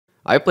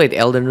I played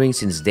Elden Ring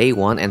since day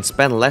one and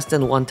spent less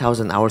than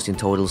 1000 hours in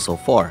total so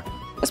far.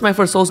 As my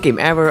first Souls game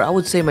ever, I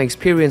would say my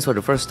experience for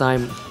the first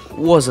time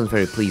wasn't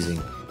very pleasing.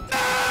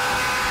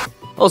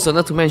 Also,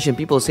 not to mention,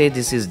 people say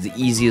this is the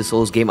easiest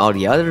Souls game out of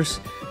the others.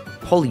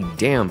 Holy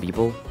damn,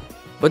 people.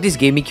 But this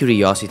gave me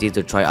curiosity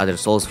to try other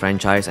Souls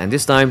franchise, and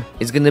this time,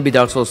 it's gonna be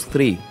Dark Souls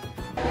 3.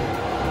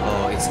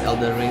 Oh, it's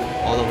Elden Ring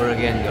all over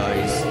again,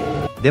 guys.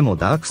 でも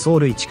ダークソ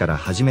ウル1から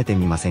始めて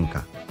みません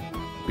か?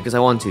 Because I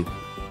want to.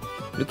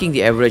 Looking,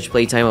 the average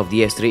playtime of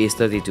DS3 is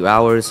 32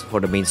 hours for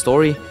the main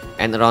story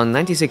and around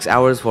 96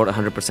 hours for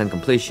 100%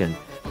 completion.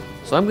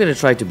 So I'm gonna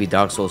try to beat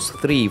Dark Souls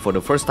 3 for the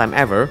first time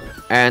ever,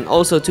 and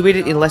also to beat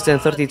it in less than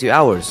 32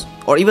 hours,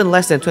 or even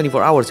less than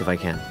 24 hours if I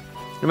can.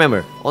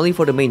 Remember, only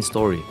for the main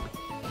story.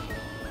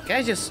 Can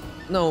I just...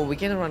 No, we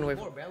cannot run away.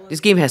 This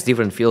game has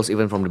different feels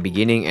even from the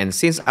beginning, and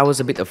since I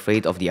was a bit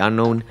afraid of the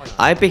unknown,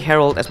 I picked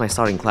Herald as my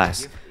starting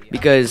class,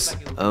 because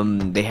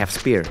they have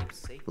spear.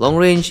 Long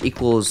range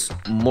equals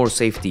more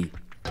safety,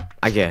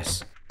 I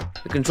guess.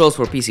 The controls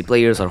for PC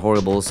players are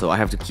horrible, so I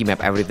have to key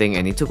map everything,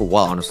 and it took a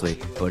while honestly,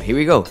 but here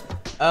we go.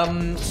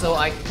 So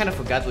I kind of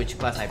forgot which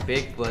class I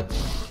picked, but the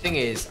thing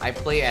is, I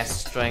play as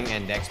strength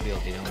and dex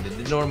build, you know,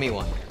 the normie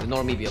one, the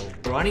normie build.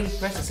 Running,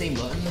 press the same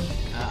button.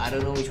 I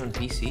don't know which one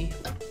PC.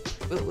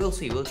 We'll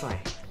see, we'll try.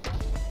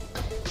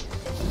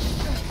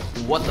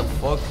 What the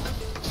fuck?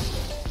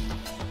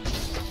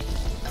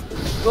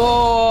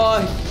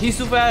 Oh, he's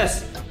too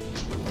fast!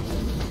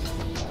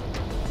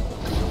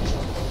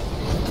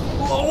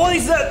 Oh, what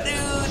is that,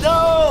 dude?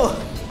 No!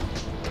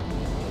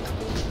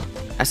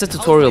 As a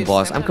tutorial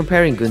boss, I'm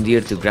comparing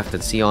Gundyr to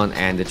Grafted Sion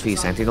and the Tree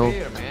Sentinel.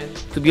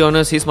 To be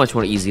honest, he's much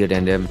more easier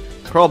than them,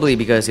 probably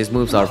because his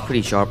moves are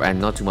pretty sharp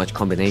and not too much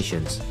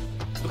combinations.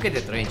 Look at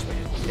that range,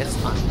 man. That's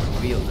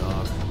unreal,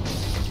 dog.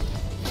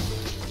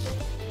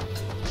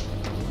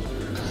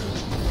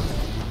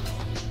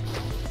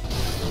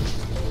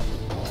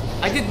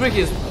 I did break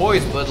his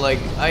poise, but like,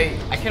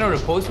 I cannot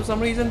oppose for some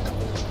reason.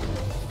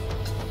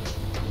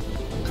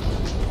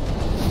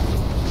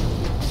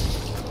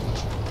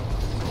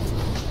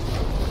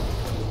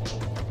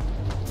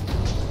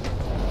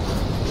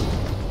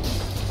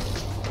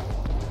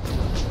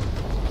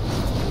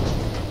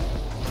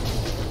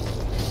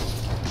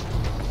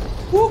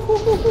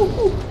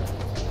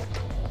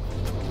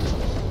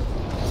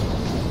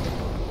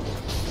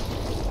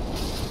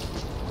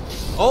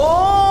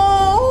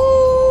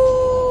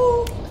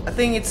 Oh! I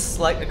think it's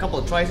like a couple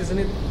of tries, isn't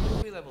it?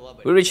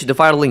 We reached the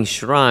Firelink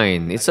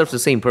Shrine. It serves the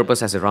same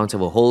purpose as a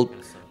roundtable hold,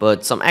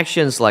 but some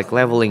actions like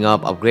leveling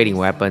up, upgrading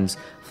weapons,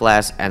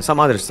 flasks, and some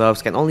other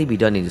stuffs can only be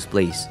done in this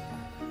place.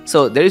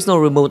 So there is no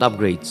remote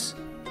upgrades.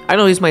 I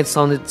know this might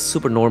sound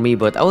super normie,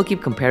 but I will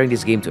keep comparing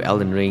this game to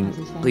Elden Ring.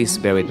 Please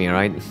bear with me,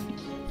 alright?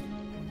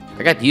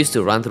 I got used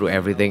to run through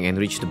everything and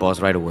reach the boss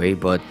right away,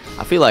 but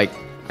I feel like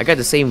I got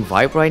the same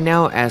vibe right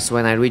now as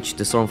when I reached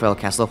the Stormfell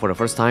Castle for the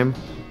first time.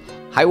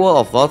 High Wall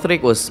of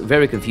Lothric was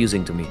very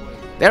confusing to me.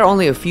 There are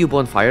only a few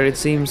bonfires it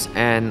seems,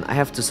 and I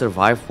have to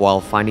survive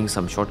while finding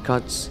some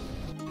shortcuts.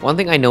 One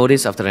thing I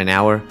noticed after an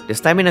hour, the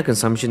stamina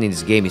consumption in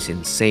this game is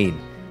insane.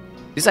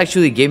 This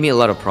actually gave me a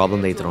lot of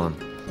problem later on.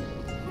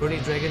 Burn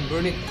it, dragon,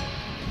 burn it!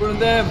 Burn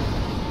them!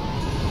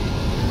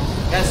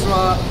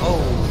 Ezra!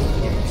 Oh,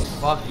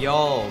 fuck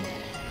y'all!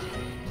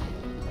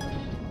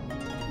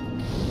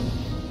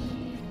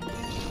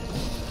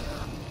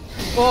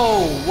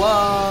 Oh,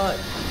 what?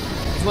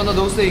 It's one of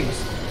those things.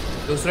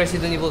 Those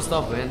Resident Evil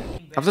stuff, man.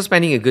 After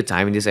spending a good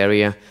time in this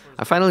area,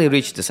 I finally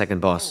reached the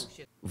second boss,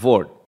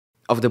 Vord,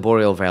 of the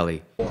Boreal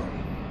Valley.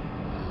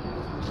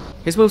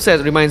 His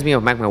moveset reminds me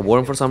of Magma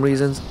Worm for some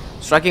reasons.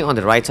 Striking on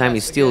the right time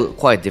is still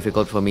quite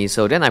difficult for me,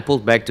 so then I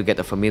pulled back to get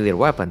a familiar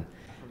weapon,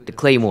 the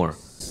Claymore.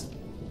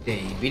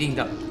 Hey, beating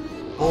the...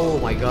 Oh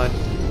my god.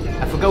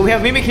 I forgot we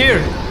have Mimic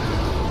here!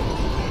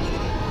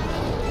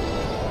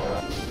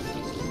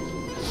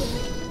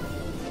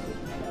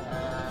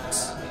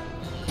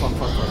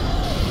 Fuck.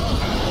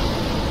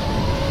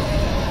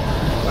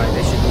 Alright,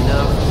 that should be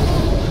enough.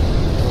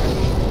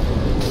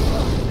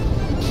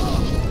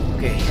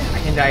 Okay, I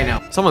can die now.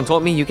 Someone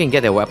told me you can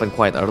get a weapon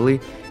quite early,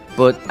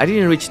 but I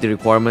didn't reach the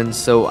requirements,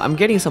 so I'm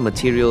getting some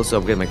materials to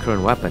upgrade my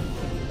current weapon.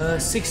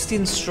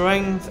 16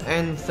 strength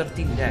and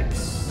 13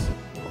 dex.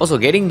 Also,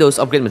 getting those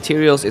upgrade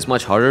materials is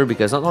much harder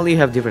because not only you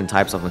have different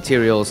types of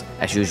materials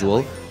as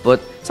usual, but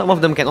some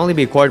of them can only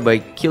be acquired by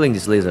killing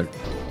this lizard.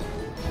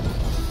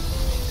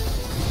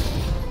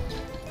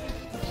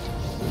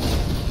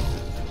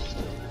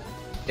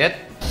 Dead?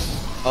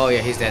 Oh yeah,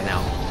 he's dead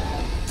now.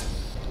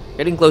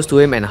 Getting close to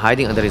him and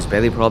hiding under his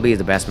belly probably is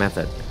the best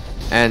method.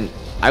 And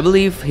I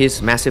believe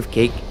his massive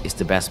cake is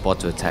the best spot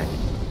to attack.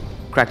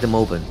 Crack them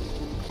open.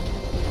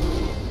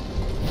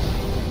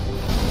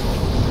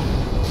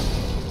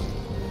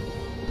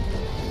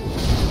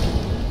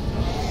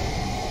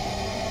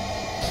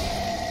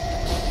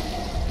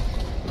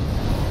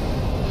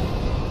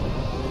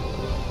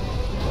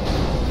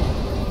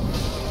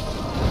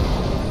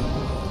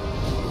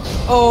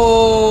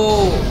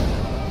 Oh!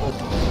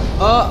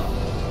 Oh,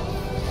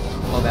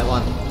 that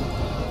one.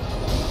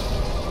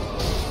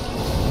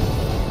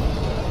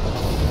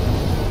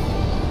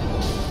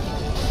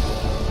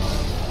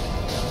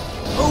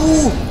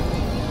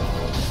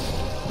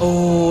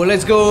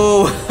 let's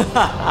go!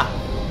 I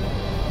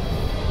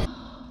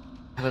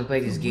haven't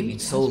played this game in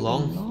so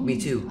long.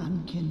 Me too.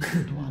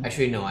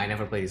 Actually, no, I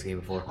never played this game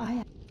before.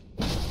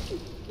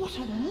 What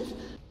on earth?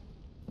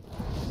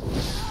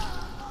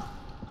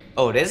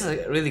 Oh, there's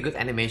a really good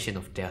animation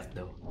of death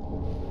though.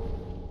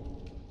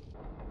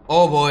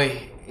 Oh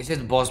boy, is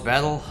it boss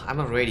battle? I'm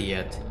not ready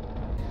yet.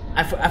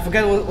 I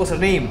forgot what's her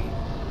name.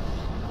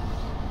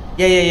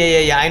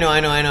 Yeah. I know.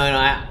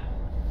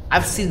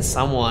 I've seen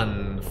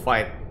someone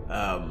fight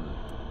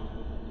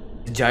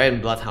the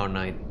giant bloodhound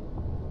knight.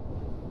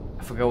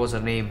 I forgot what's her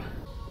name.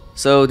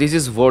 So this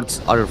is Vort's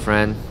other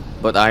friend,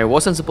 but I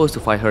wasn't supposed to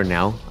fight her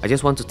now. I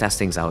just want to test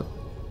things out.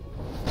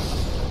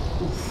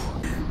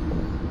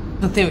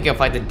 I don't think we can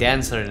fight the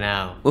dancer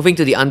now. Moving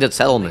to the undead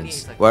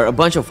settlements, where a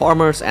bunch of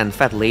farmers and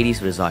fat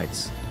ladies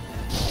resides.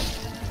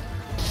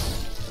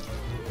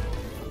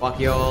 Fuck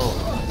y'all.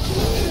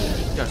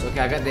 Okay,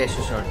 I got the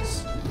extra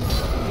shards.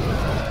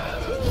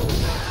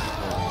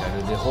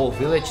 Oh, the whole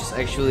village is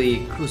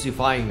actually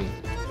crucifying me.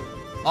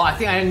 Oh, I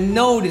think I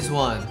know this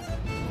one.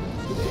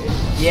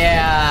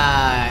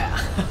 Yeah.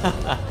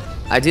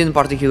 I didn't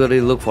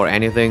particularly look for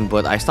anything,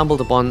 but I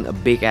stumbled upon a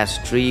big ass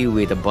tree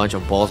with a bunch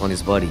of balls on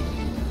his body.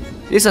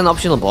 This is an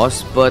optional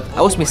boss, but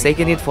I was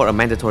mistaking it for a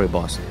mandatory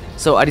boss,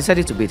 so I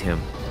decided to beat him.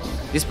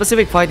 This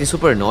specific fight is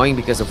super annoying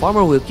because the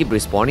farmer will keep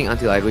respawning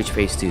until I reach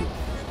phase 2.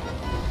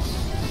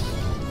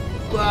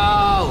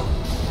 Wow!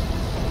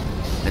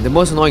 And the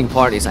most annoying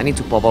part is I need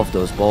to pop off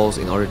those balls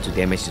in order to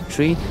damage the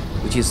tree,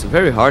 which is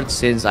very hard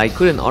since I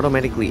couldn't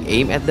automatically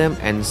aim at them,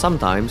 and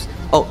sometimes,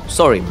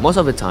 most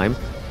of the time,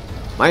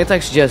 my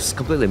attacks just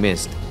completely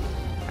missed.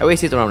 I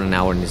wasted around an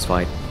hour in this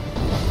fight.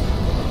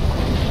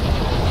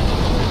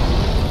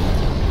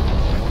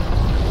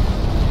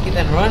 Hit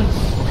and run?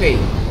 Okay,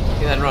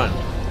 hit and run.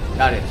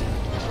 Got it.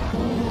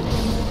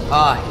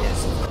 Ah,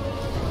 yes.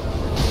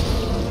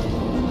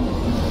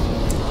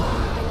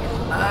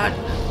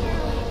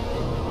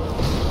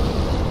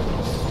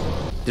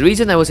 The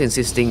reason I was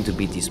insisting to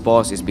beat this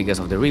boss is because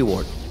of the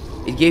reward.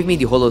 It gave me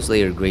the Hollow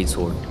Slayer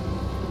Greatsword.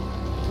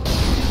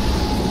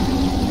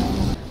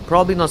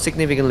 Probably not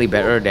significantly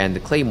better than the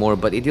Claymore,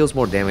 but it deals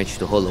more damage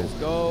to Hollow.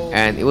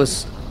 And it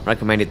was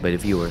recommended by the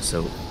viewers,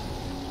 so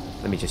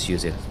let me just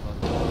use it.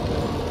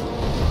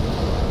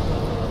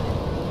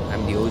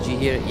 I'm the OG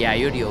here? Yeah,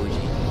 you're the OG.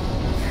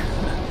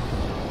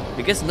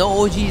 Because no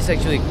OG is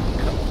actually...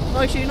 No,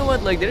 actually, you know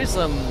what? Like, there is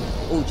some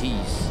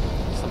OGs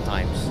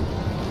sometimes.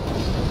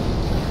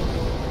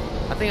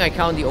 I think I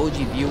count the OG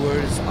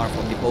viewers are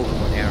from the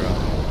Pokemon era.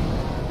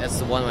 That's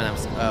the one when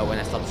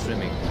I stopped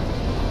streaming.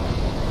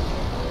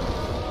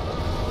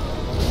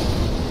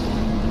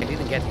 I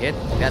didn't get hit.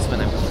 That's when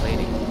I'm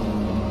complaining.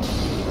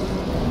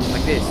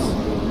 Like this.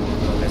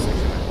 Oh, that's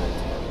actually my fault.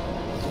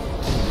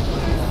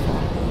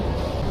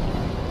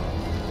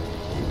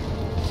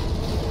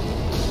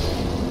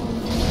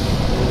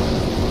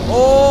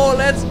 Oh,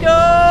 let's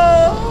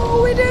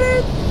go! We did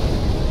it!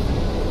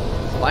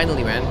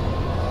 Finally, man.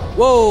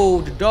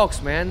 Whoa, the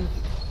dogs, man.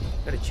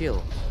 Gotta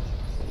chill.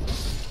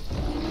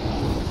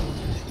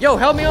 Yo,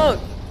 help me out!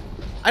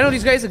 I know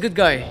this guy is a good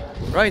guy,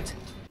 right?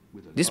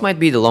 This might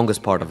be the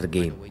longest part of the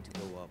game.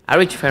 I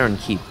reached Farron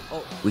Keep,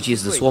 which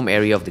is the swamp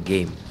area of the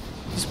game.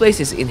 This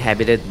place is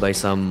inhabited by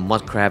some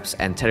mud crabs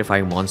and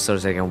terrifying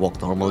monsters that can walk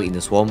normally in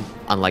the swamp,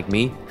 unlike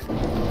me.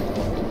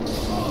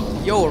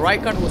 Yo,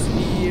 Rykard was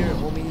here,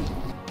 homie.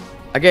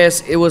 I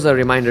guess it was a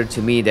reminder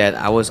to me that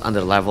I was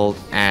under-leveled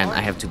and I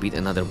have to beat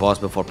another boss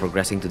before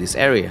progressing to this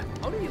area.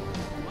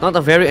 Not a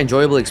very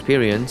enjoyable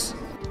experience.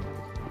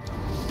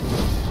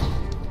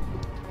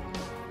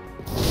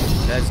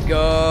 Let's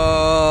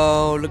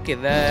go! Look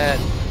at that!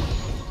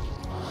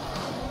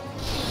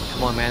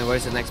 Come on, man,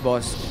 where's the next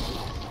boss?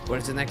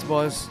 Where's the next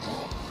boss?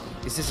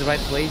 Is this the right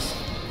place?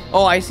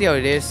 Oh, I see how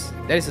it is.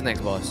 That is the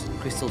next boss,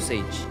 Crystal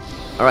Sage.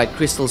 Alright,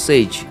 Crystal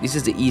Sage. This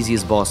is the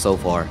easiest boss so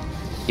far.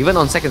 Even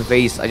on second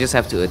phase, I just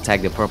have to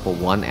attack the purple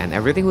one and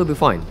everything will be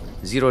fine.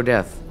 0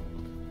 death.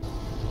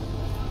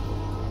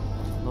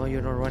 No,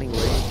 you're not running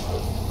away.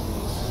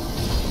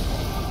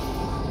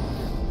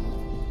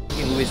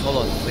 Okay, Luis,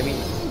 hold on.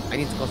 I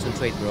need to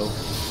concentrate, bro.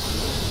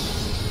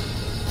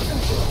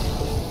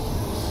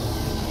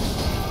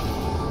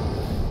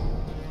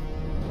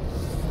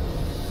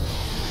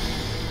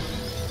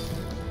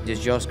 Does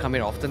Josh come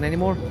here often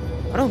anymore?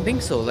 I don't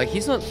think so. Like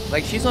she's not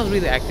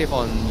really active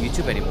on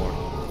YouTube anymore.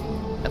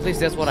 At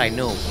least that's what I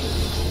know.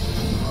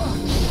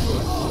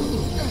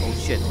 Oh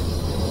shit.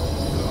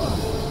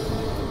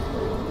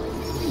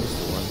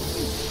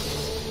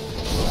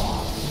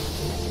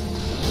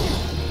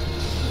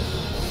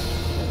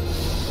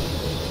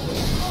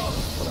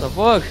 What the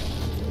fuck?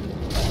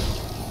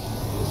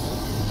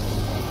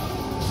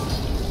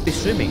 He's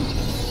streaming.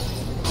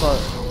 So,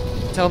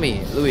 tell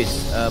me,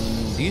 Luis,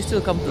 do you still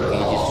come to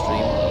Gage's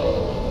stream?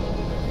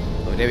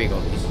 Oh, there we go.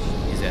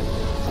 He's there.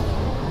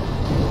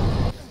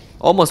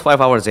 Almost 5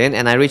 hours in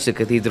and I reached the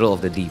Cathedral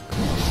of the Deep.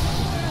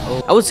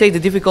 I would say the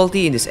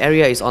difficulty in this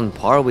area is on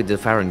par with the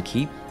Farron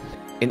Keep.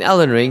 In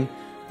Elden Ring,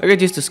 I get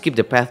used to skip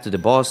the path to the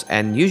boss,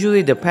 and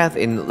usually the path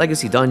in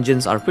Legacy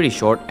dungeons are pretty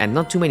short and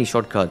not too many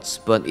shortcuts,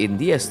 but in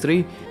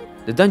DS3,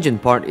 the dungeon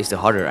part is the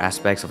harder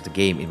aspects of the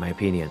game in my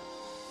opinion.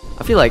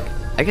 I feel like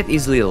I get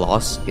easily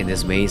lost in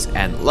this maze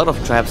and a lot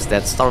of traps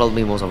that startle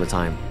me most of the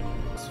time.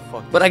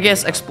 But I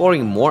guess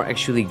exploring more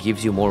actually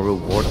gives you more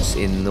rewards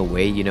in a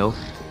way, you know?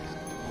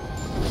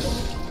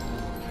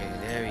 Okay,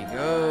 there we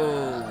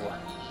go.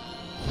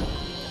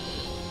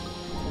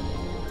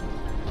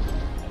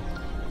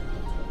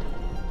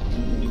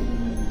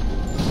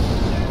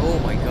 Oh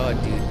my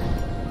god, dude.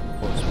 Of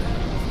course, man.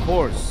 Of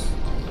course.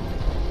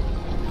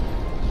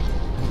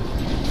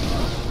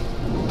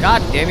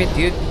 God damn it,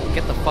 dude.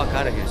 Get the fuck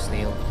out of here,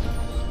 snail.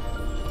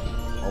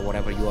 Or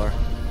whatever you are.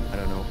 I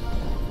don't know.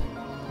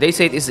 They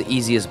said it's the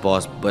easiest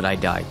boss, but I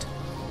died.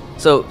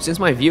 So, since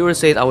my viewers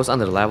said I was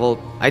under-leveled,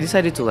 I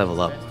decided to level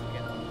up.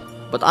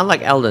 But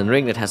unlike Elden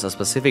Ring that has a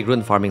specific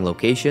rune farming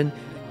location,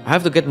 I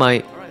have to get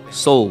my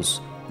souls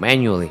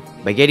manually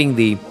by getting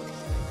the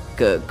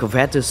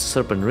Covetous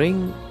Serpent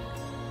Ring.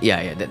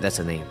 Yeah, that's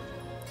the name.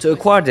 To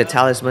acquire the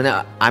talisman,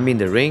 I mean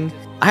the ring,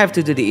 I have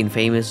to do the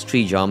infamous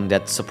tree jump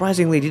that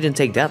surprisingly didn't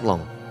take that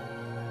long.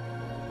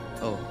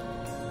 Oh,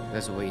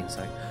 there's a way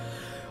inside.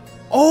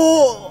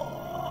 Oh!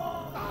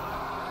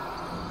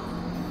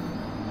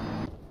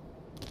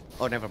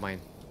 Oh, never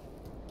mind.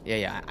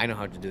 Yeah, I know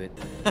how to do it.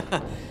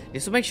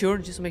 just to make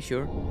sure.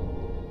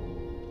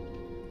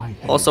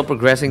 Also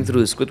progressing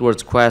through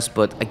Squidward's quest,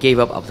 but I gave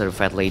up after the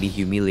fat lady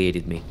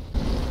humiliated me.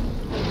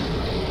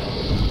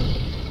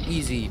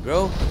 Easy,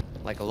 bro.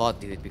 Like a lot,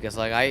 dude, because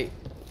like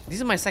this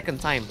is my second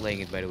time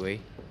playing it, by the way.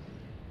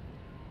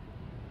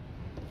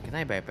 Can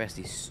I bypass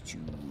these two?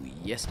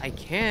 Yes, I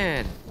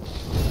can.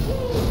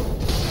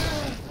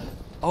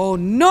 Oh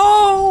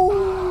no!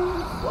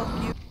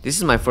 Fuck you. This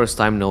is my first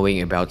time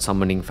knowing about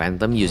summoning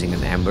Phantom using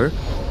an Ember,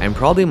 and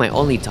probably my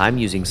only time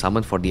using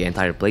Summon for the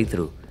entire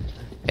playthrough.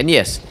 And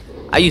yes,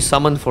 I use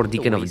Summon for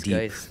Deacon of the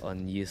Deep.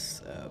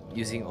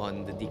 Using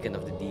on the Deacon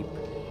of the Deep.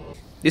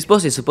 This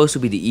boss is supposed to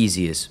be the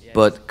easiest,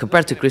 but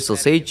compared to Crystal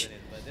Sage,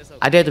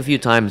 I died a few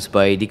times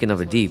by Deacon of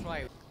the Deep.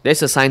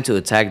 There's a sign to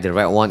attack the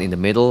red one in the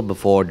middle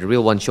before the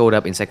real one showed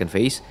up in second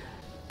phase.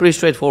 Pretty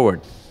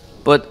straightforward.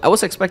 But I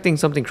was expecting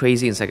something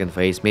crazy in second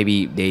phase,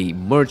 maybe they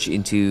merge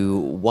into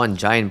one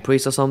giant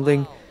priest or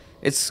something.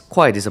 It's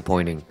quite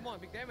disappointing.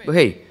 But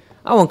hey,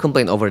 I won't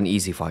complain over an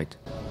easy fight.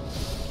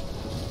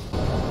 I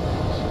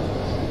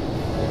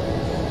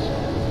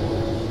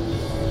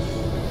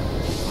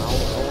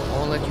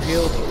won't let you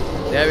heal.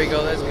 There we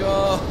go, let's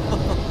go!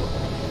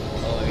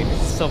 Oh, it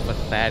is so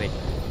pathetic.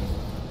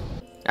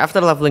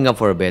 After leveling up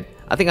for a bit,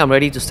 I think I'm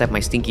ready to step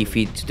my stinky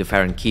feet to the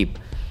Farron Keep.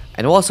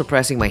 And while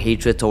suppressing my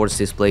hatred towards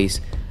this place,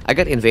 I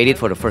got invaded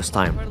for the first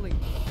time.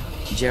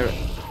 Jared.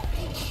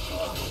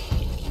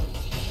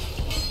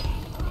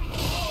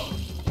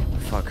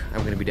 Fuck,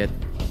 I'm gonna be dead.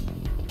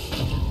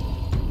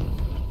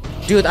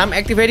 Dude, I'm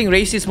activating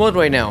racist mode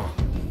right now.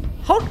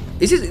 How?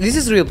 This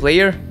is real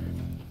player?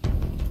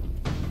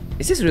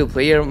 Is this real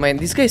player? Man,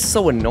 this guy is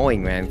so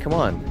annoying, man. Come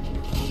on.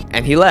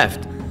 And he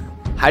left,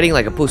 hiding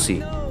like a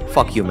pussy.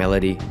 Fuck you,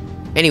 Melody.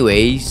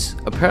 Anyways,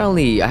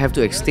 apparently I have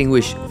to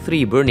extinguish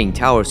 3 burning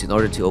towers in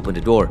order to open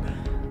the door,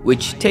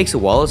 which takes a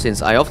while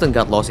since I often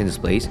got lost in this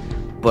place,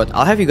 but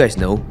I'll have you guys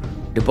know,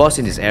 the boss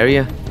in this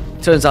area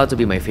turns out to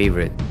be my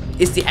favorite.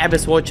 It's the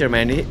Abyss Watcher,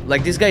 man.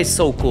 Like, this guy is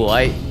so cool.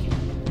 I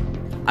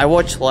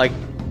watched like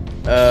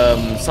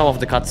some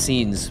of the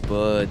cutscenes,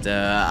 but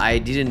I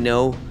didn't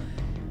know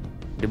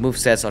the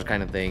movesets or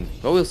kind of thing.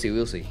 But we'll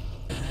see.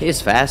 He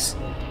is fast,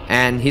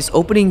 and his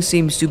opening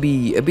seems to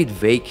be a bit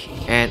vague,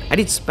 and I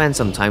did spend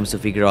some time to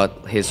figure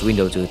out his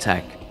window to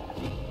attack.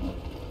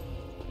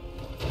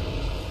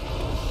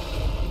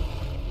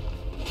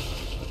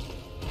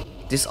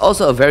 This is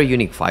also a very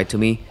unique fight to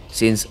me,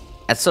 since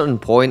at certain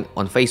point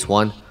on phase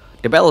 1,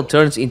 the battle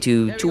turns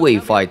into two-way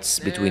fights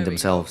between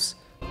themselves.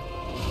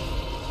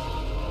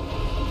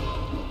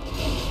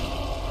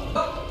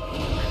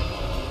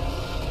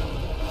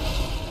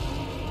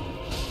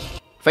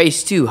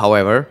 Phase 2,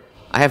 however,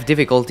 I have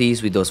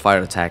difficulties with those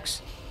fire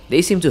attacks.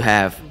 They seem to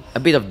have a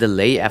bit of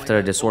delay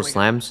after the sword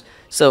slams,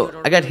 so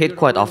I got hit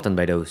quite often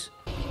by those.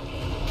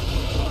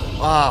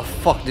 Ah,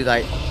 fuck, dude,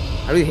 I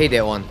really hate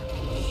that one.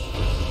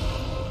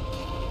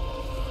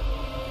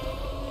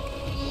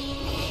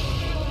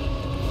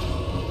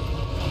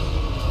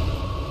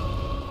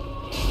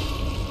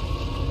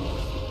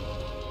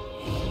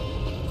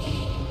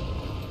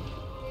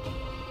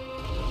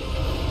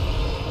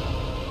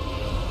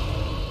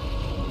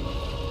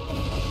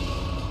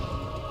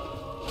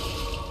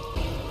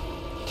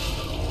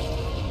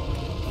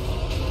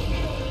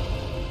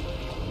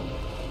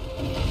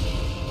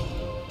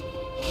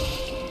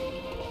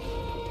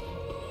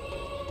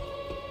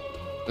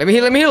 Let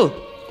me heal!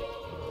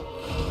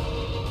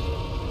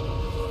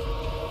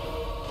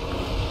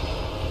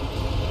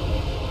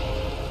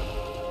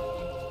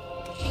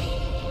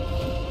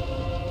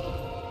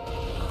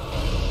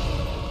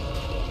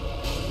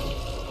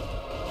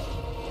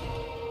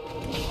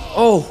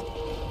 Oh!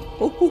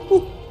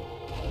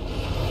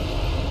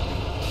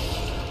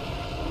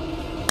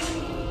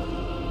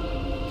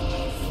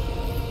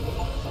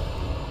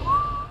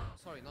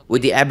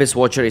 With the Abyss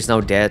Watcher is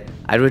now dead,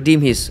 I redeem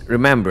his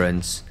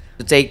remembrance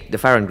to take the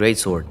Pharaon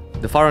Greatsword.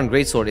 The Pharaon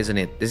Greatsword, isn't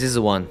it? This is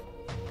the one.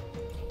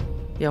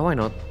 Yeah, why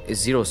not?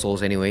 It's 0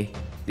 souls anyway.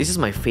 This is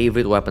my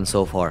favorite weapon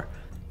so far.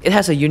 It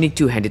has a unique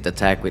two-handed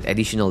attack with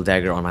additional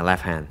dagger on my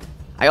left hand.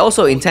 I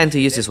also intend to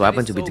use this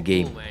weapon to beat the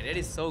game. Cool, man. That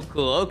is so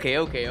cool. Okay.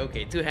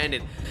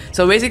 Two-handed.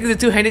 So basically the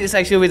two-handed is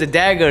actually with a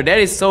dagger. That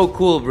is so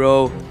cool,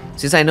 bro.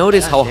 Since I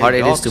noticed how hard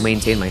it is to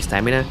maintain my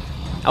stamina,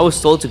 I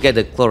was told to get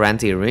the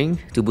Chloranthe ring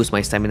to boost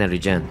my stamina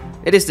regen.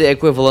 It is the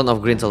equivalent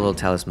of Green Turtle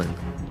Talisman.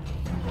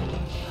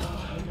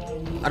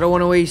 I don't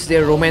want to waste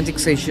their romantic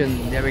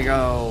session. There we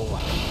go.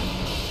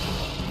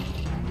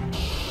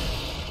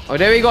 Oh,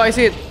 there we go. I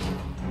see it.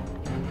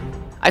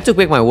 I took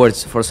back my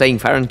words for saying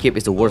Pharaon Keep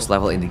is the worst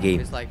level in the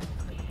game. It's like...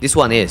 This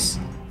one is.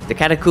 The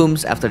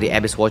Catacombs after the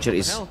Abyss Watcher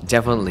is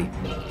definitely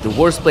the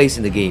worst place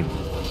in the game.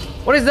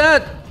 What is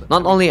that?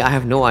 Not only I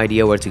have no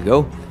idea where to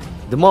go,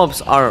 the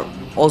mobs are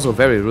also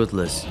very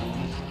ruthless.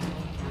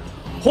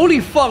 Holy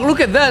fuck, look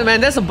at that,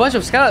 man. That's a bunch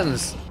of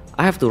skeletons.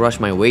 I have to rush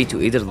my way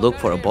to either look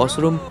for a boss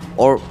room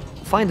or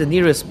find the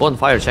nearest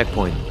bonfire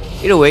checkpoint.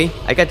 Either way,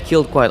 I get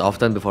killed quite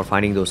often before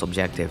finding those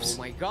objectives.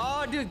 Oh my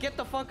god, dude, get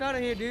the fuck out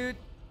of here, dude.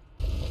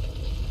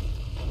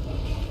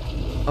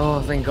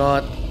 Oh, thank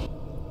god.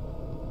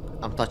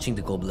 I'm touching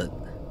the goblet.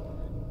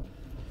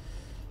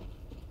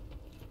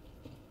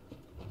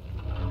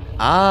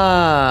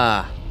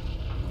 Ah,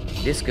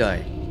 this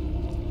guy.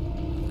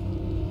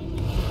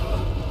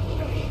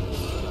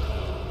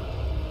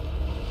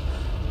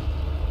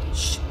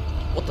 Shh,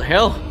 what the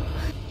hell?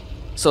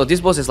 So this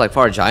boss is like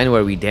Far Giant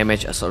where we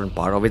damage a certain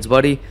part of its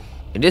body.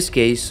 In this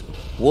case,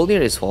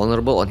 Wolnir is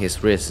vulnerable on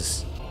his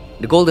wrists.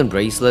 The golden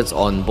bracelets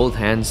on both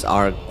hands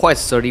are quite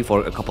sturdy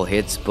for a couple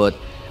hits, but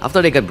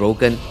after they get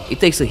broken, it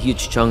takes a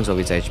huge chunks of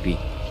its HP.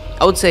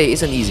 I would say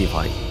it's an easy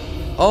fight.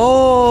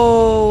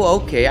 Oh,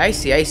 okay, I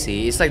see.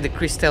 It's like the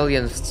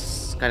Crystallian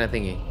kind of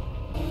thingy.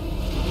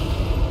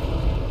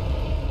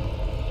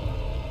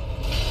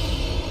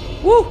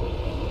 Woo!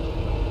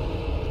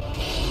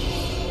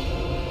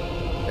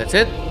 That's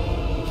it?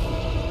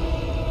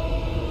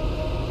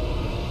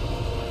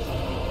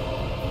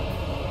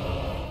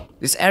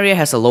 This area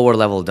has a lower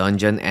level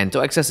dungeon, and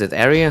to access that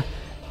area,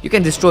 you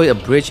can destroy a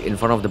bridge in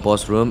front of the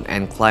boss room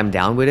and climb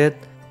down with it.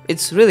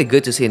 It's really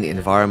good to see an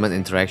environment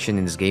interaction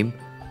in this game.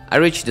 I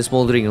reached the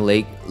smoldering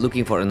lake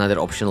looking for another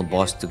optional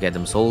boss to get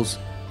them souls.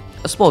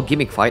 A small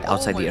gimmick fight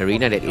outside the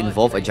arena that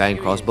involved a giant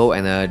crossbow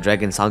and a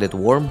dragon-sounded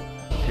worm.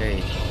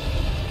 Okay.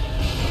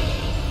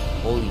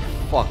 Holy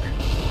fuck.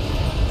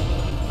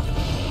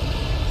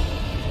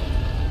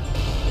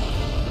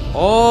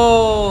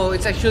 Oh,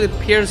 it's actually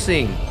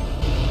piercing.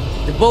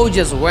 The bow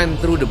just went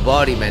through the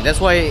body, man.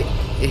 That's why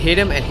it hit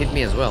him and hit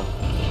me as well.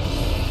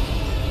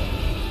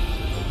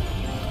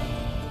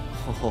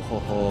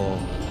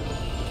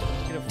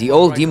 The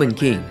old Demon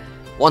King,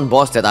 one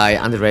boss that I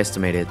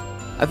underestimated.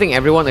 I think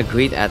everyone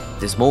agreed at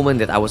this moment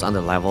that I was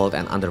underleveled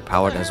and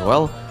underpowered as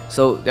well,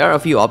 so there are a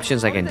few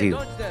options I can do.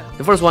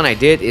 The first one I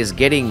did is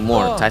getting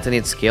more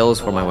Titanite scales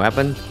for my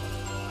weapon.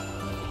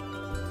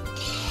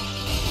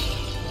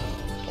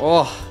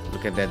 Oh,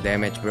 look at that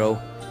damage, bro.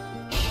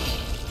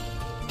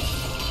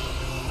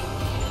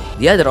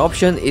 The other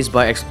option is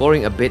by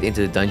exploring a bit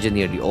into the dungeon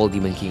near the old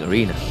Demon King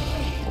arena.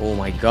 Oh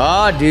my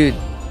god, dude.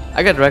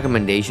 I got a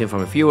recommendation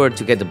from a viewer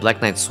to get the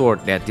Black Knight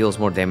sword that deals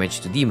more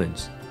damage to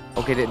demons.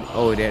 Okay,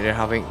 they're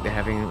having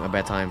a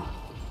bad time.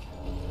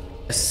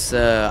 Yes,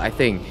 I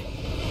think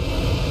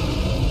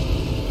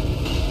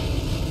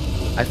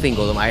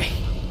Golem Eye.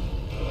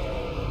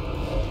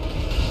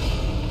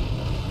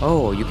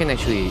 Oh, you can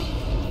actually.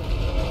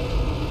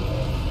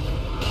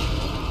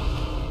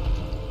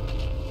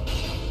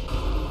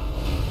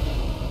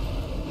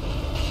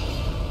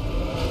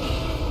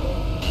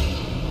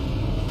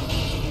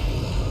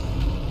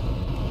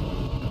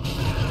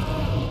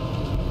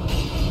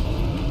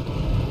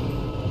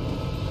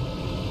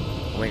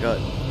 Oh my god.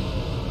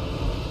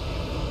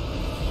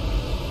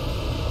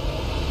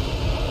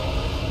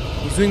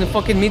 He's doing the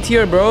fucking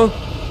meteor, bro.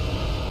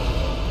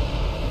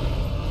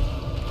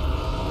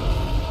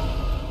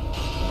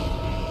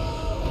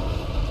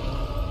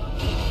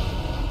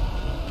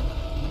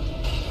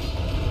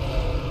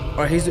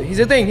 Alright, he's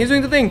the thing. He's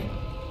doing the thing.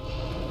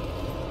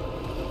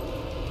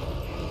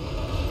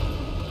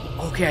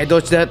 Okay, I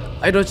dodged that.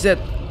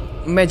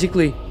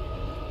 Magically.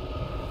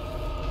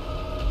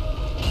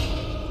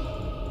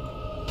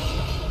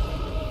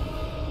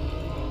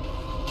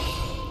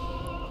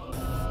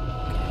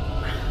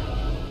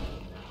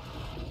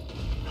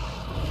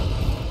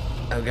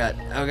 Oh god,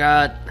 oh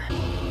god.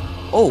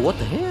 Oh, what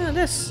the hell?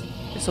 That's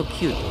so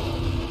cute.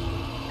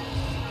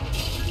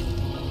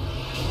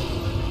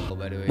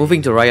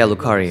 Moving to Raya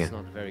Lucaria.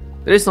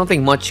 There is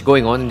nothing much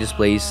going on in this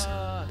place.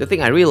 The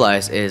thing I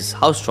realized is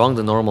how strong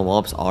the normal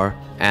mobs are,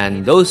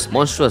 and those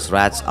monstrous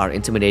rats are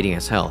intimidating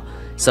as hell,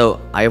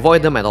 so I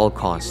avoid them at all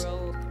costs.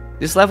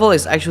 This level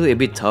is actually a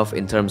bit tough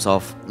in terms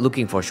of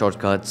looking for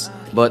shortcuts,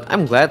 but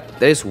I'm glad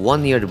there is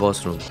one near the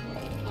boss room.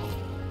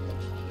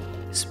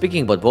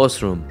 Speaking about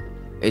boss room,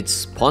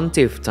 it's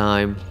Pontiff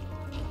time.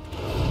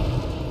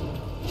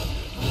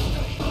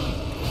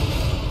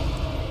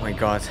 my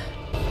god.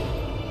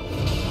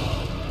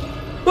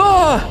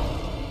 Ah!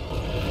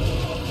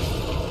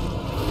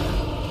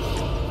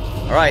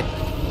 Alright.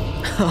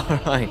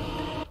 Alright.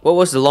 What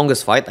was the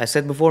longest fight I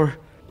said before?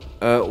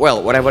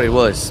 Well, whatever it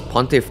was,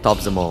 Pontiff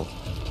tops them all.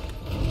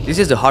 This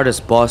is the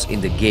hardest boss in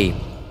the game,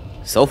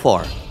 so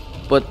far.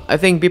 But I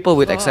think people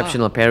with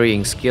exceptional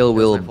parrying skill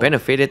will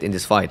benefit it in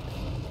this fight.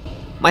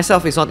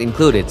 Myself is not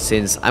included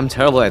since I'm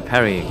terrible at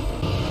parrying.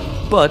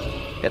 But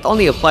that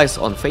only applies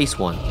on phase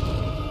 1.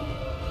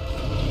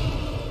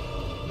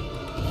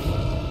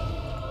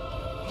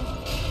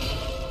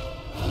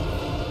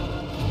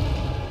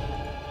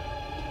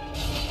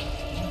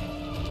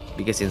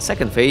 Because in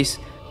second phase,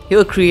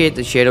 he'll create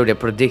the shadow that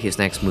predicts his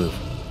next move.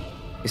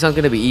 It's not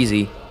gonna be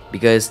easy,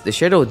 because the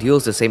shadow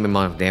deals the same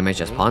amount of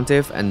damage as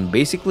Pontiff, and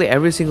basically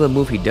every single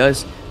move he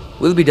does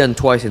will be done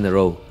twice in a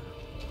row.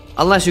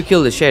 Unless you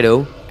kill the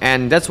shadow,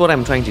 and that's what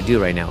I'm trying to do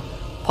right now.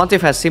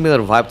 Pontiff has similar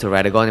vibe to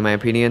Radagon in my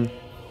opinion.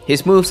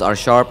 His moves are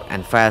sharp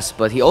and fast,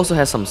 but he also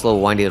has some slow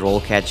windy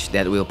roll catch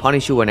that will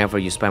punish you whenever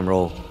you spam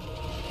roll.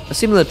 A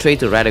similar trait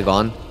to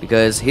Radagon,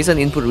 because he's an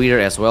input reader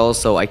as well,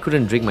 so I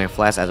couldn't drink my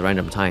flask at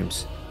random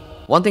times.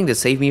 One thing that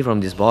saved me from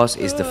this boss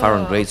is the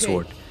Pharaon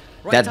Greatsword.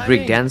 That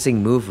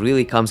breakdancing move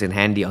really comes in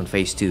handy on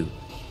phase 2.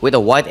 With a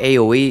wide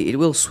AoE, it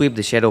will sweep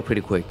the shadow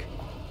pretty quick.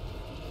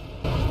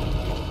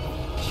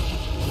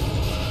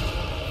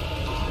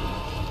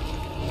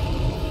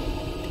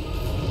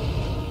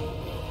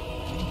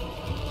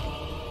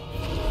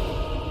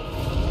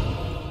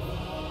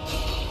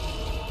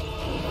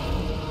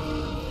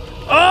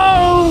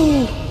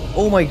 Oh!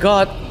 Oh my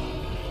god!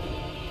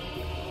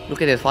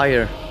 Look at that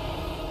fire.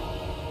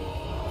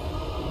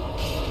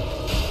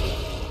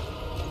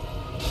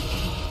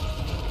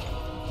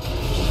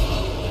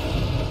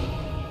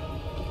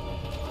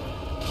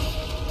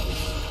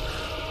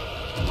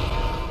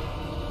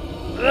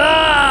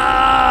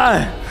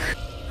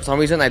 For some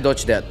reason I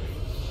dodged that.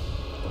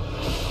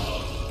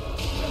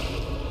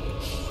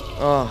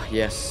 Oh,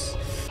 yes.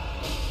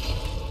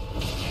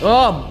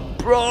 Oh,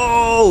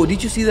 bro!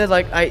 Did you see that?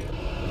 Like,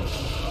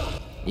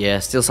 yeah,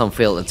 still some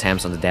failed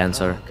attempts on the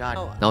dancer.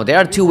 Now, there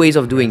are two ways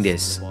of doing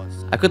this.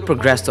 I could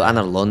progress to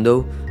Anar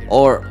Londo,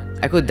 or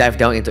I could dive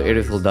down into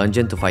Irithel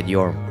Dungeon to fight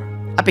Yorm.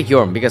 I pick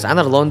Yorm because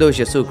Anar Londo is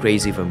just so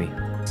crazy for me.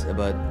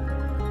 But...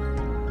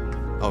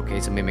 okay,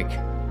 it's a mimic.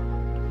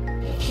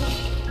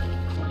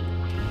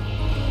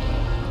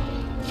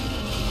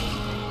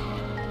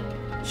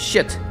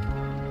 Shit!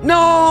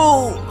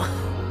 No!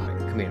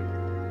 Come here.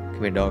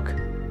 Come here, dog.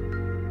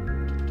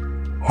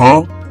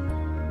 Huh?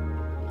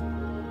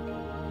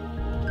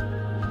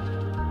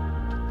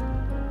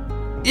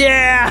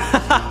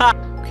 Yeah!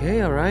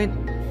 Okay, alright.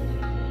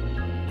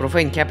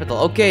 Profane Capital.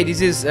 Okay, this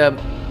is... oh,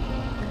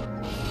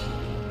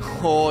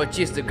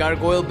 jeez, the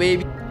gargoyle,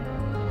 baby.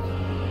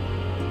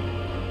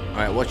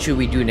 Alright, what should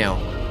we do now?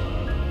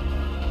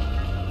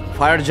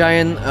 Fire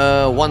Giant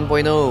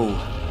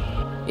 1.0.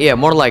 Yeah,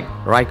 more like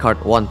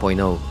Rykard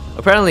 1.0.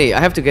 Apparently, I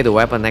have to get a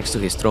weapon next to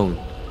his throne.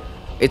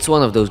 It's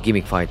one of those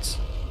gimmick fights.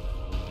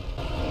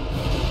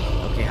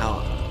 Okay,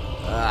 how?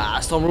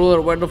 Storm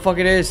Ruler, where the fuck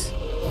it is?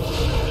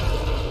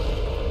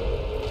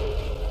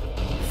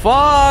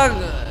 Fuck!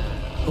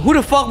 Who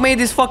the fuck made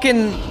this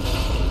fucking...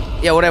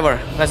 yeah,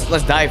 whatever.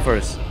 Let's die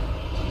first.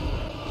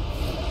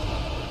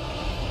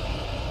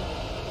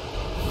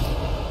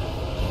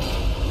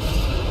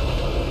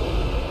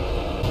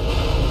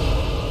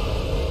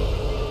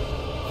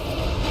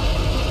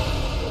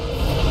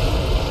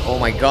 Oh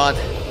my god.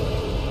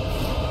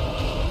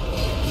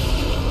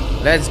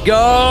 Let's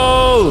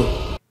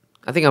go!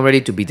 I think I'm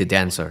ready to beat the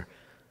dancer.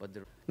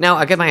 Now,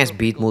 I get my ass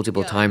beat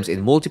multiple times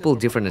in multiple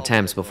different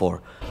attempts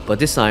before, but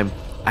this time,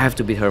 I have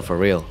to beat her for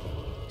real.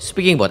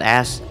 Speaking about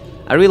ass,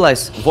 I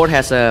realize Vord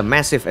has a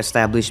massive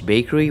established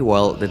bakery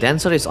while the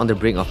dancer is on the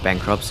brink of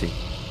bankruptcy.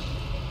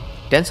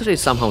 Dancer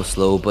is somehow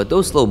slow, but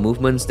those slow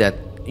movements that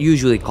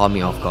usually caught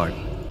me off guard.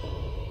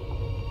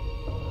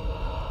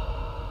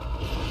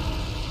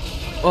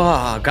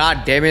 Oh,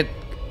 god damn it.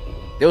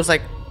 There was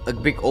like a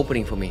big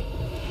opening for me.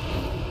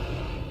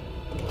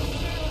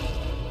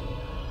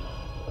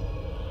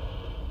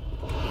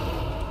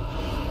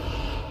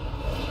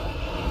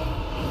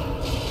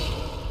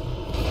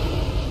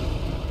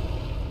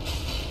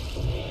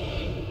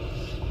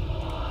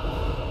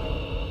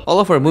 All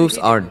of her moves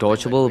are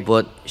dodgeable,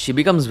 but she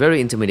becomes very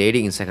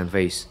intimidating in second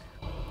phase.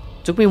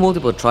 Took me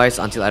multiple tries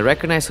until I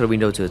recognized her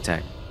window to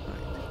attack.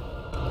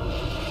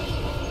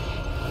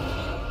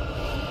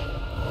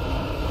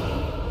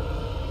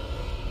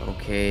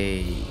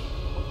 Okay.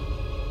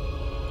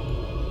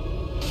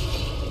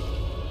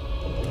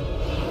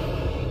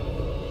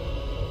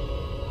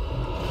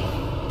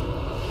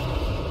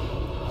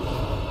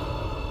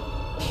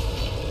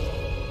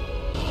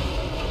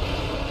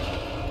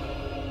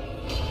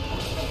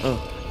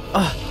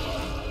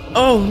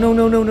 Oh, no,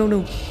 no, no, no,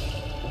 no.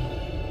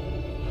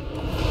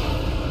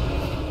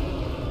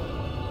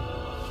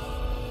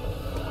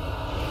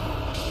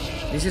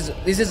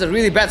 This is a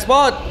really bad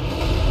spot.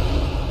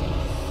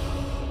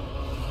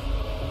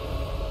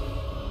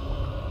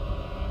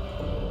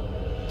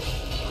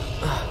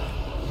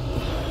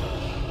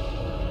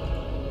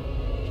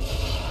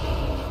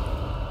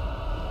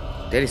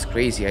 That is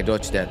crazy, I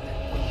dodged that.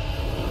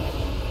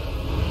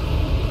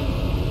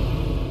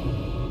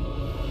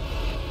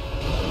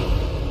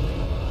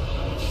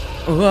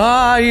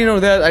 Ah, I didn't know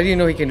that. I didn't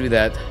know he can do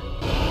that.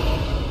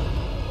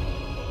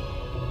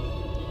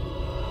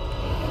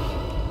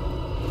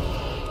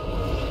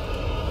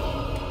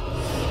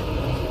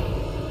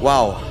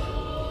 Wow.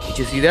 Did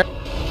you see that?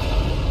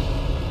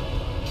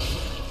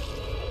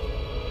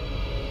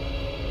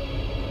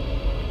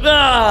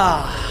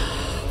 Ah!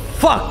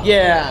 Fuck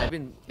yeah!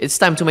 It's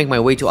time to make my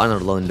way to Honor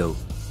Londo.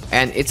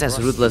 And it's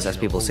as ruthless as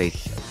people say.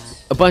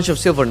 A bunch of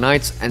silver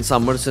knights and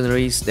some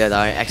mercenaries that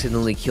I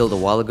accidentally killed a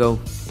while ago.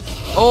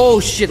 Oh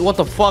shit, what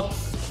the fuck?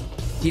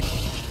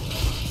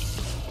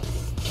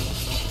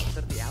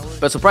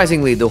 But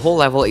surprisingly, the whole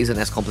level isn't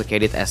as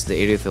complicated as the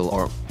Erithil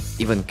or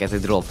even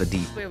Cathedral of the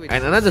Deep.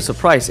 And another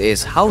surprise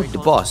is how the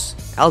boss,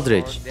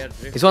 Eldritch,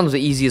 is one of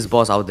the easiest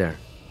boss out there.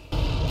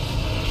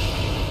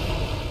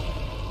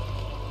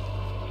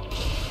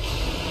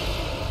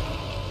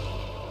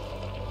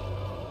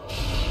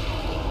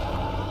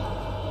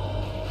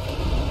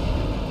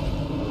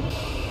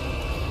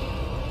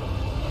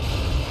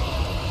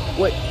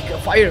 Wait,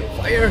 fire,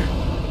 fire!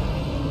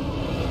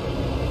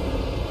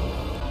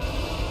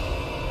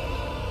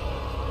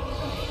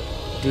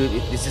 Dude,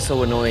 this is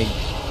so annoying.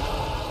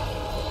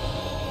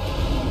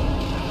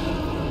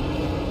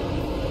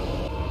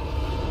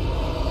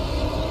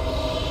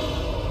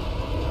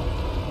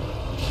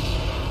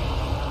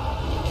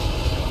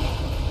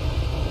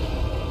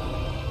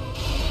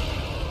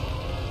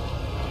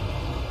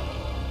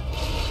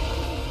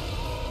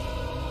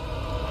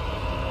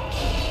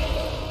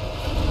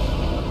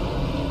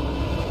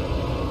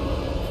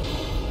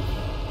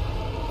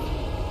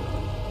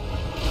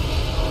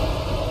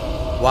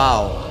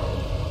 Wow.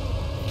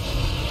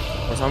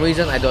 For some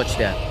reason, I dodged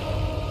that.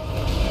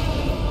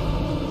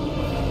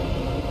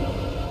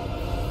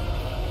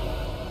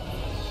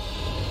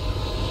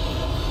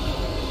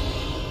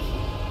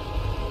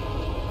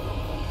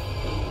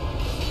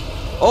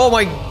 Oh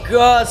my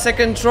god,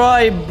 second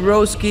try,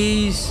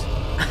 broskies.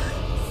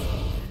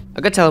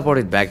 I got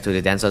teleported back to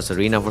the Dancer's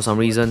Arena for some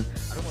reason.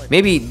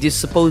 Maybe this is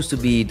supposed to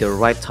be the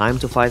right time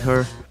to fight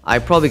her. I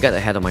probably got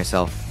ahead of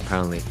myself,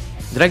 apparently.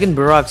 Dragon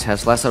Barracks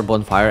has lesser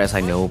bonfire as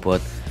I know,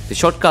 but the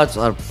shortcuts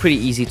are pretty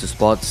easy to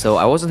spot, so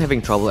I wasn't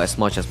having trouble as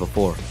much as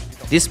before.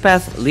 This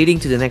path leading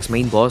to the next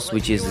main boss,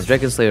 which is the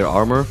Dragon Slayer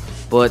armor,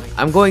 but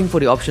I'm going for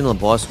the optional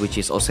boss, which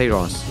is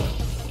Oceiros.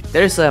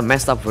 There's a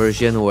messed up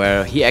version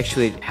where he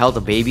actually held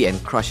a baby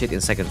and crushed it in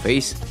second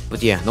phase,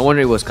 but yeah, no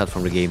wonder it was cut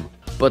from the game.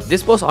 But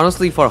this boss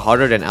honestly far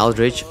harder than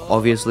Eldritch,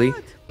 obviously.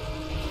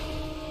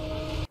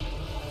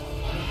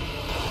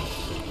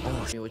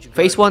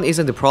 Phase 1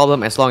 isn't the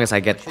problem as long as I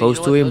get close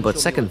to him, but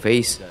second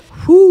phase,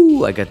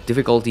 whoo, I got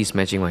difficulties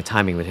matching my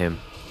timing with him.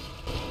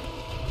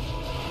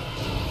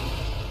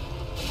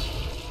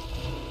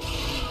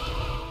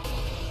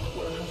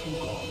 Where have you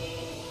gone?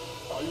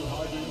 Are you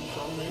hiding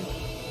from me?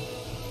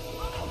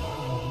 Come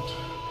out.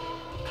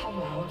 Come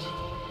out.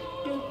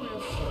 Don't be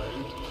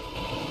afraid.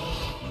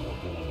 You were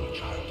born a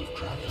child of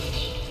dragons.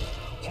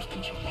 What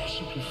could you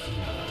possibly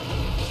fear?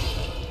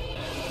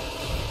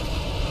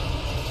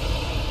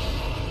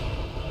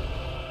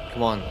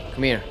 Come on,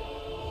 come here.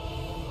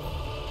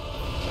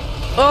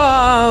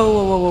 Oh,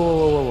 whoa, whoa, whoa,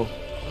 whoa, whoa, whoa.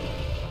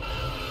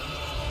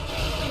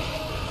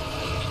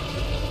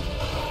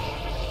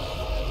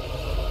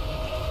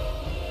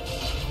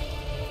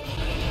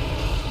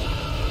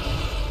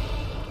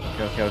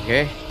 Okay,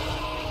 okay.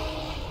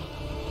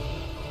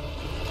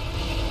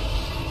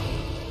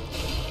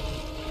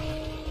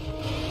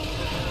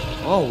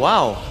 Oh,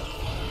 wow.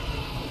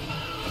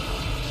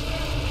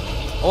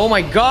 Oh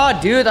my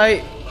god, dude,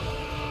 I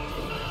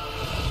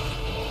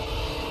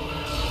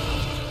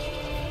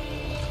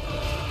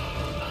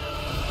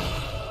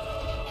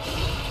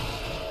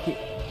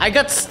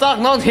got stuck,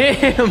 not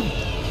him!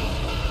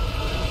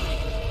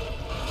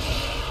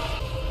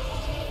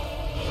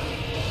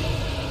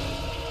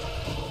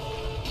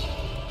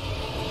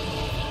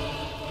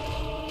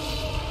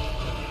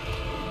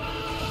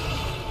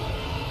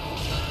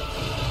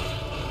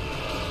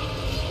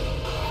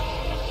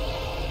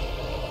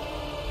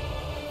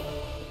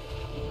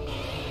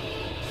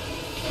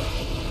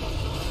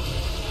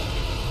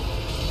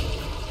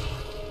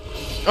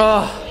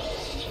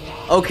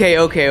 Oh,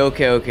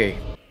 okay.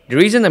 The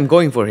reason I'm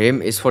going for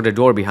him is for the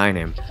door behind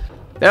him.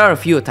 There are a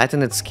few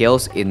titanite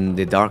scales in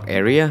the dark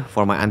area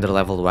for my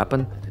underleveled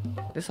weapon.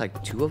 There's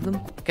like 2 of them?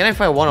 Can I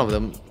fight one of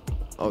them?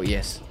 Oh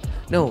yes.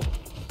 No.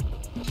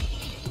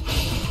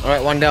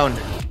 Alright, one down.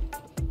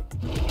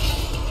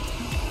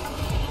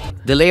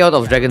 The layout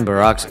of Dragon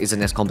Barracks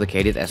isn't as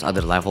complicated as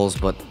other levels,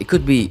 but it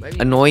could be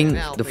annoying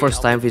the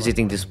first time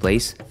visiting this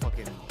place.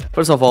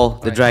 First of all,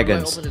 the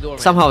dragons.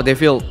 Somehow they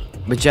feel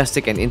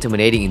majestic and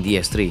intimidating in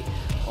DS3.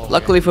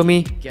 Luckily for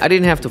me, I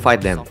didn't have to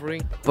fight them,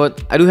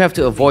 but I do have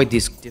to avoid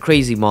these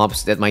crazy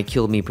mobs that might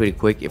kill me pretty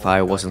quick if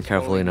I wasn't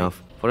careful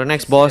enough. For the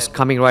next boss,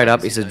 coming right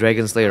up is the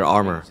Dragon Slayer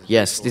armor.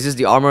 Yes, this is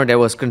the armor that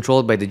was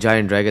controlled by the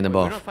giant dragon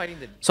above.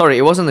 Sorry,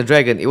 it wasn't a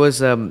dragon, it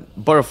was a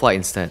butterfly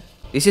instead.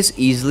 This is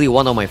easily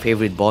one of my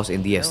favorite boss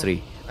in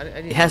DS3.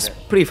 It has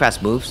pretty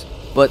fast moves,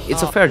 but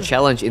it's a fair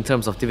challenge in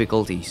terms of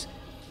difficulties.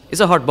 It's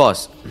a hard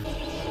boss.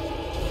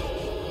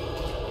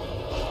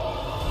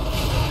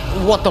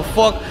 What the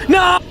fuck?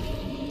 No!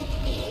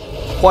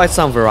 Quite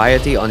some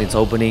variety on its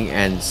opening,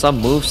 and some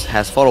moves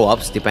has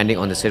follow-ups depending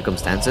on the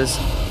circumstances.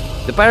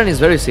 The pattern is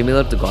very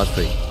similar to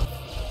Godfrey.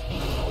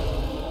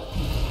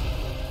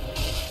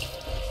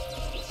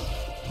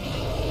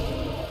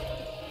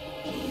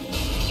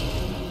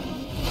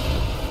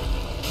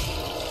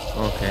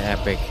 Okay,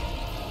 epic.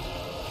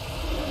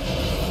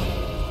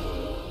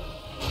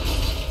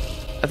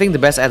 I think the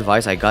best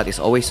advice I got is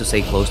always to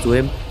stay close to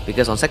him,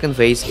 because on second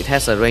phase it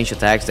has a range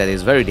attacks that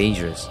is very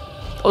dangerous.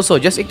 Also,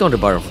 just ignore the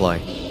butterfly.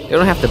 They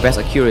don't have the best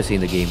accuracy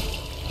in the game.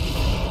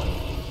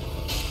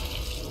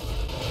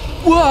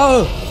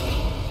 Whoa!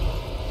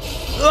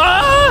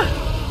 Ah!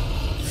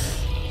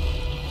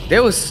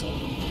 There was...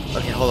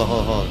 Okay, hold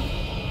on.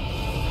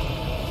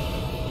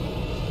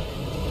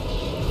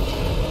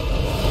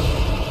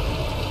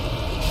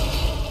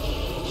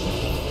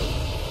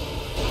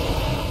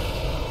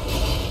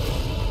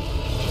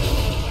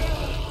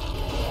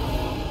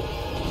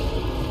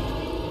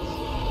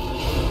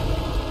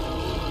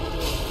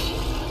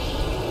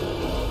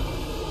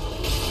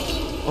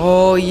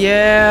 Oh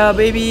yeah,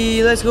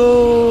 baby, let's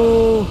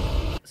go!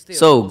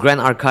 So, Grand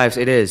Archives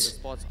it is.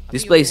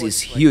 This place is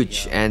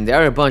huge, and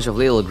there are a bunch of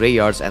little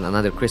graveyards and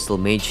another crystal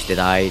mage that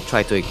I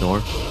try to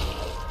ignore.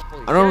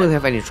 I don't really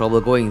have any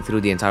trouble going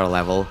through the entire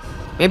level,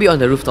 maybe on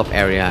the rooftop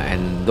area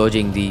and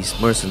dodging these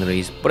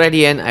mercenaries, but at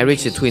the end I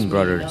reach the twin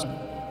brothers.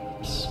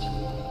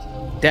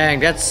 Dang,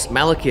 that's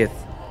Malekith.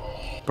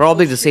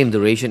 Probably the same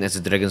duration as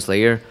the Dragon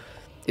Slayer.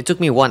 It took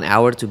me 1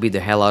 hour to beat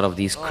the hell out of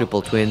these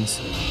crippled twins.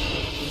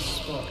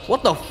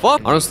 What the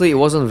fuck? Honestly, it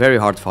wasn't a very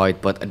hard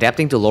fight, but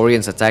adapting to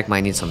Lorien's attack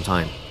might need some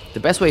time. The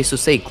best way is to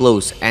stay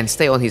close and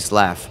stay on his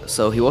left,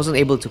 so he wasn't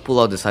able to pull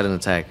out the sudden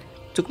attack.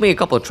 Took me a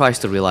couple of tries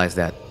to realize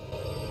that.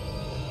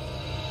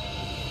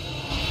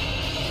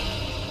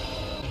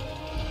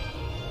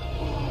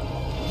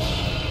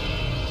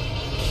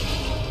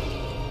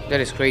 That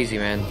is crazy,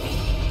 man.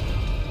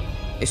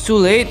 It's too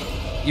late?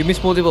 You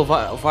missed multiple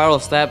viral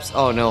steps?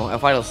 Oh no,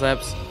 vital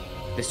steps?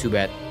 That's too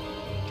bad.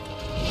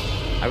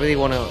 I really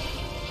wanna...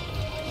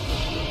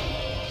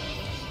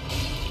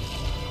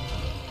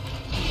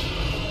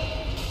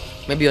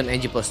 Maybe on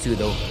NG plus 2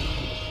 though.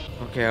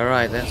 Okay,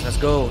 alright, let's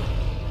go.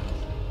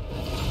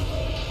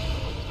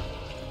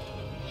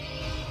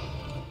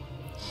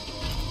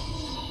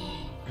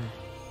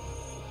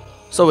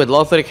 So with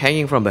Lothric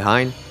hanging from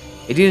behind,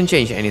 it didn't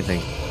change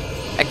anything.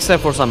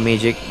 Except for some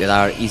magic that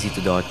are easy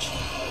to dodge.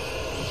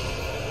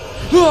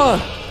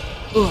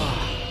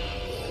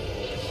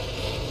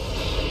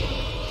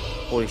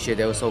 Holy shit,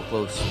 that was so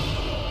close.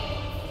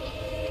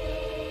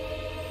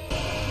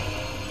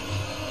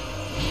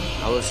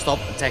 I will stop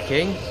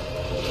attacking.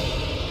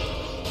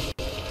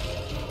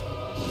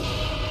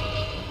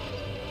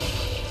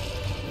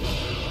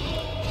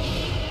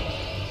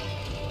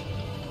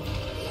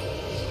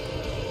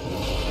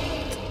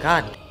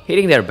 God.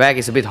 Hitting their back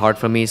is a bit hard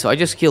for me, so I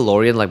just kill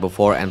Lorien like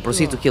before and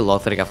proceed to kill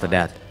Lothric after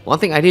that. One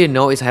thing I didn't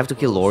know is I have to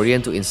kill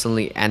Lorien to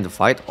instantly end the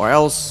fight, or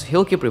else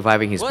he'll keep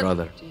reviving his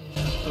brother.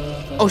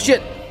 Oh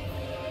shit!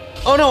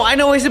 Oh no, I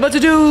know what he's about to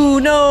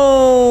do!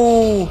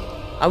 No!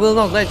 I will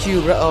not let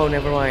you... Oh,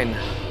 never mind.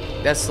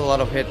 That's a lot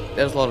of hit.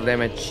 That's a lot of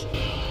damage.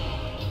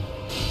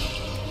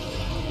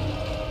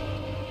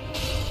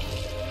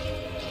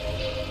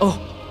 Oh!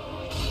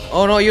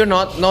 Oh no, you're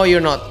not. No,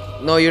 you're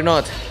not. No, you're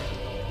not.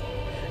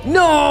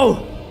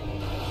 No!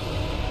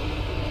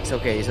 It's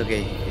okay, it's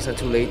okay. It's not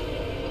too late.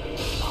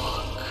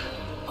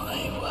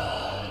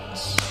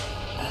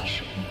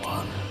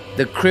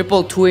 The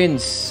crippled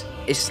twins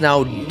is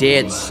now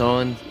dead,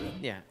 son.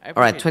 Yeah.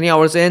 Alright, 20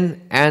 hours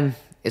in, and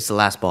it's the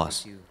last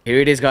boss. Here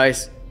it is,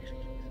 guys.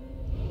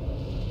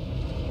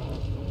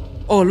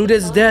 Oh,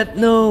 Ludet's dead.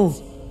 No.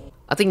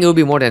 I think it will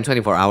be more than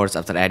 24 hours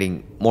after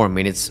adding more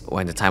minutes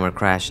when the timer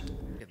crashed.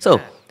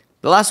 So,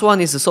 the last one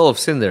is the Soul of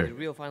Cinder.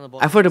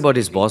 I've heard about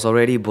this boss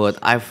already, but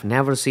I've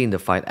never seen the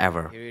fight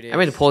ever. I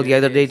made a poll the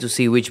other day to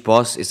see which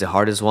boss is the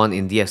hardest one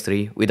in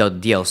DS3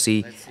 without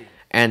DLC,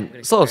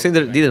 and Soul of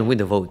Cinder didn't win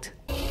the vote.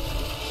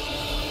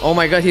 Oh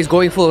my god, he's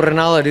going full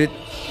Renala, dude.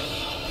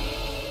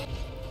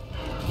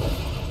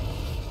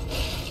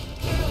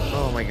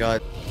 Oh my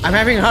god. I'm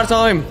having a hard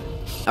time.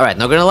 Alright,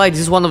 not gonna lie, this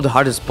is one of the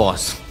hardest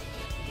boss.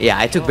 Yeah,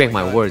 I took back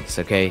my words,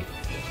 okay?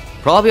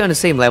 Probably on the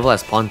same level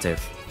as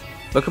Pontiff.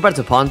 But compared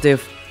to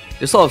Pontiff,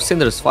 the Soul of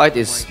Cinder's fight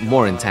is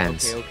more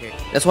intense.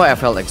 That's why I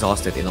felt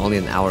exhausted in only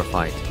an hour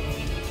fight.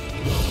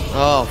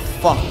 Oh,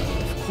 fuck.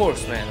 Of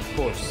course, man, of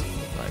course.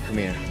 Alright, come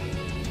here.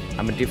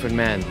 I'm a different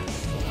man.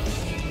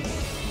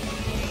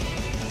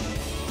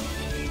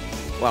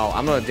 Wow,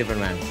 I'm not a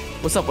different man.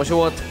 What's up,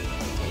 what?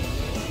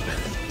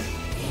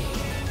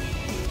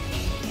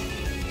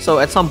 So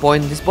at some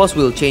point, this boss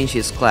will change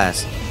his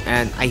class,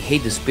 and I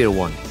hate the spear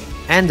one,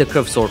 and the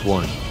curved sword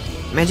one.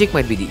 Magic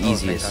might be the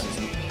easiest.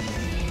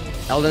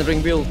 Elden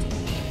Ring build.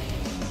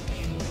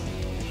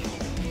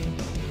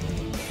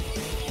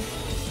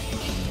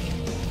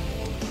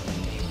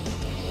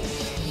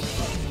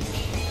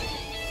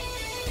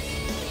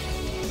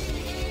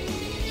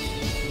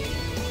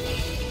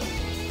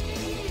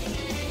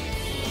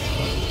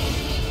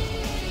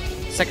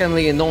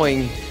 secondly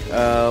annoying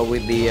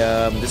with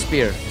the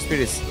spear. The spear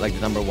is like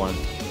the number one.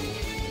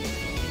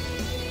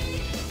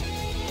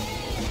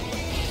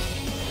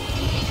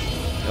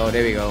 Oh,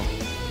 there we go.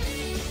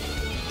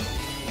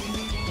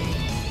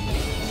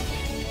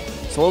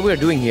 So what we're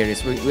doing here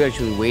is we're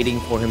actually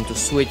waiting for him to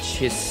switch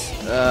his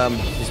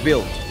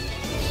build.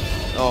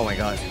 Oh my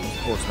god,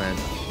 of course, man.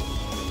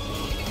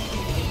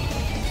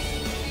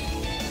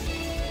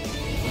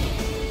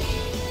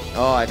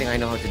 Oh, I think I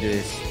know how to do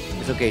this.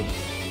 It's okay.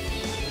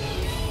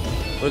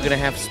 We're gonna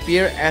have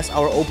spear as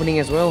our opening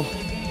as well.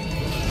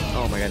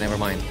 Oh my god, never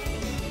mind.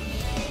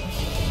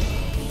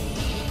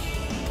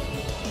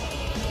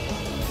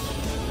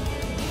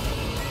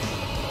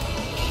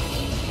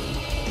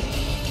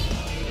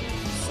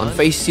 On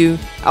phase 2,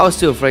 I was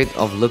too afraid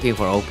of looking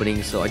for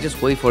openings, so I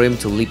just wait for him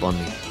to leap on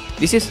me.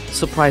 This is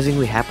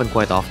surprisingly happen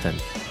quite often.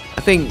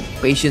 I think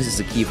patience is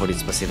the key for this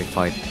specific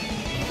fight.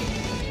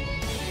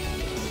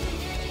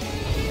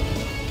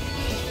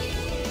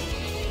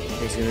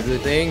 He's gonna do the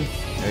thing.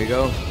 There we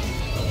go.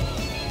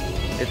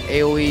 That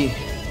AoE.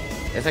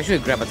 It's actually a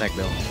grab attack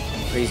though.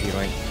 Crazy,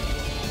 right?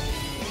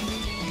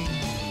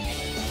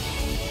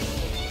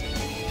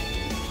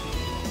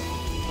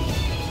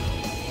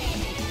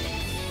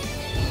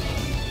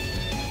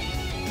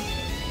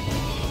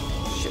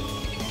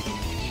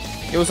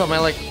 Yo, what's up,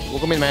 man? Like,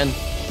 welcome in, man.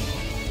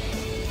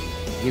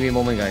 Give me a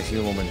moment, guys.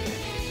 Give me a moment.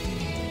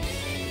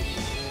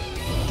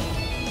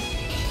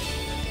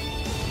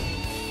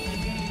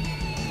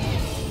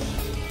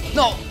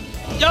 No!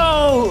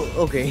 No!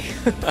 Okay.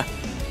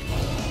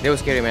 That was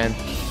scary, man.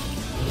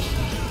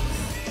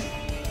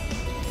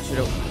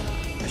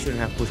 I shouldn't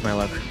have pushed my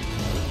luck.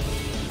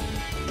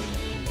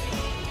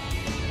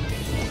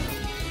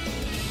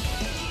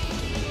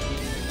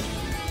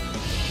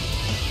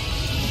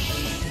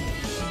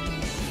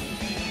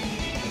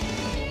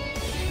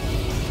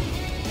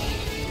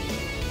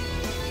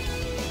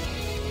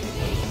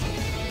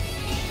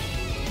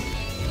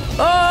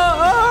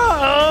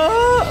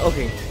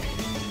 Okay.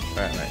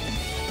 Alright.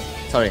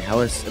 Sorry, I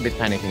was a bit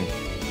panicking.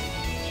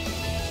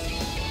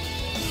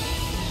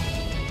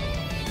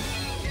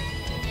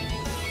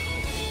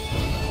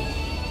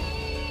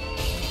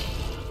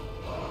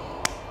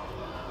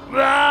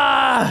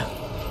 Ah!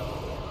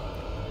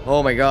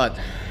 Oh my god.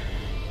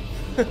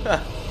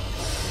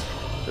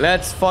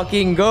 Let's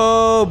fucking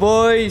go,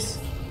 boys!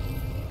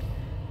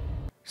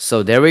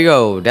 So there we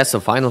go, that's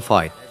the final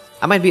fight.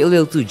 I might be a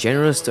little too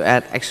generous to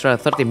add extra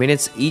 30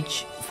 minutes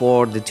each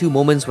for the 2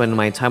 moments when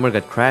my timer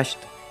got crashed.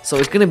 So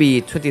it's gonna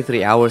be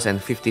 23 hours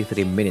and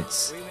 53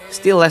 minutes.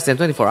 Still less than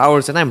 24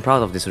 hours, and I'm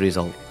proud of this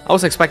result. I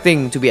was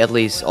expecting to be at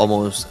least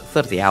almost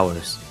 30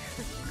 hours.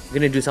 I'm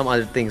gonna do some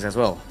other things as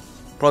well.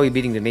 Probably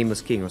beating the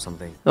Nameless King or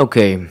something.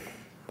 Okay,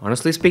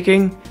 honestly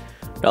speaking,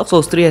 Dark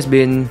Souls 3 has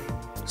been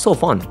so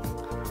fun.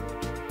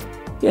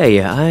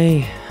 Yeah,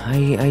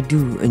 I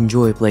do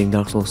enjoy playing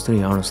Dark Souls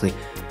 3, honestly.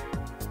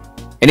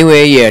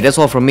 Anyway, yeah, that's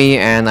all from me,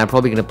 and I'm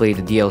probably gonna play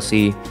the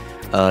DLC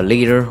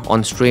later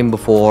on stream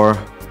before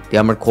the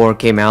Armored Core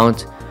came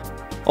out.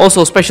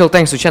 Also, special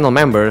thanks to channel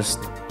members.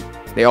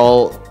 They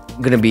all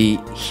gonna be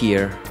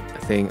here, I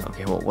think.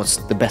 Okay, well, what's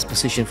the best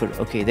position for...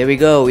 Okay, there we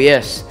go,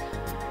 yes.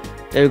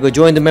 There we go,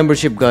 join the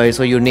membership, guys,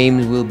 so your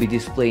names will be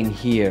displayed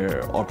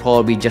here. Or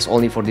probably just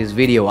only for this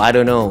video, I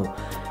don't know.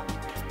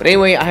 But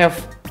anyway, I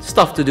have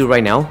stuff to do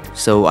right now,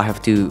 so I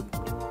have to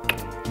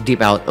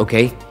dip out,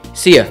 okay?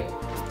 See ya!